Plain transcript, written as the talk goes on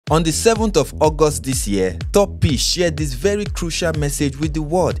On the 7th of August this year, Top P shared this very crucial message with the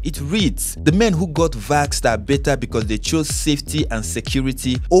world. It reads, "The men who got vaxxed are better because they chose safety and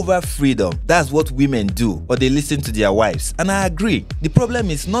security over freedom. That's what women do, or they listen to their wives." And I agree. The problem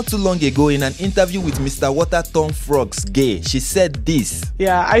is, not too long ago in an interview with Mr. Waterton Frogs Gay, she said this.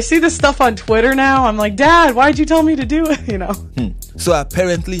 Yeah, I see this stuff on Twitter now. I'm like, Dad, why'd you tell me to do it? You know. So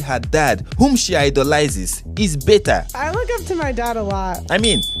apparently her dad, whom she idolizes, is better. I look up to my dad a lot. I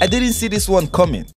mean, I didn't see this one coming.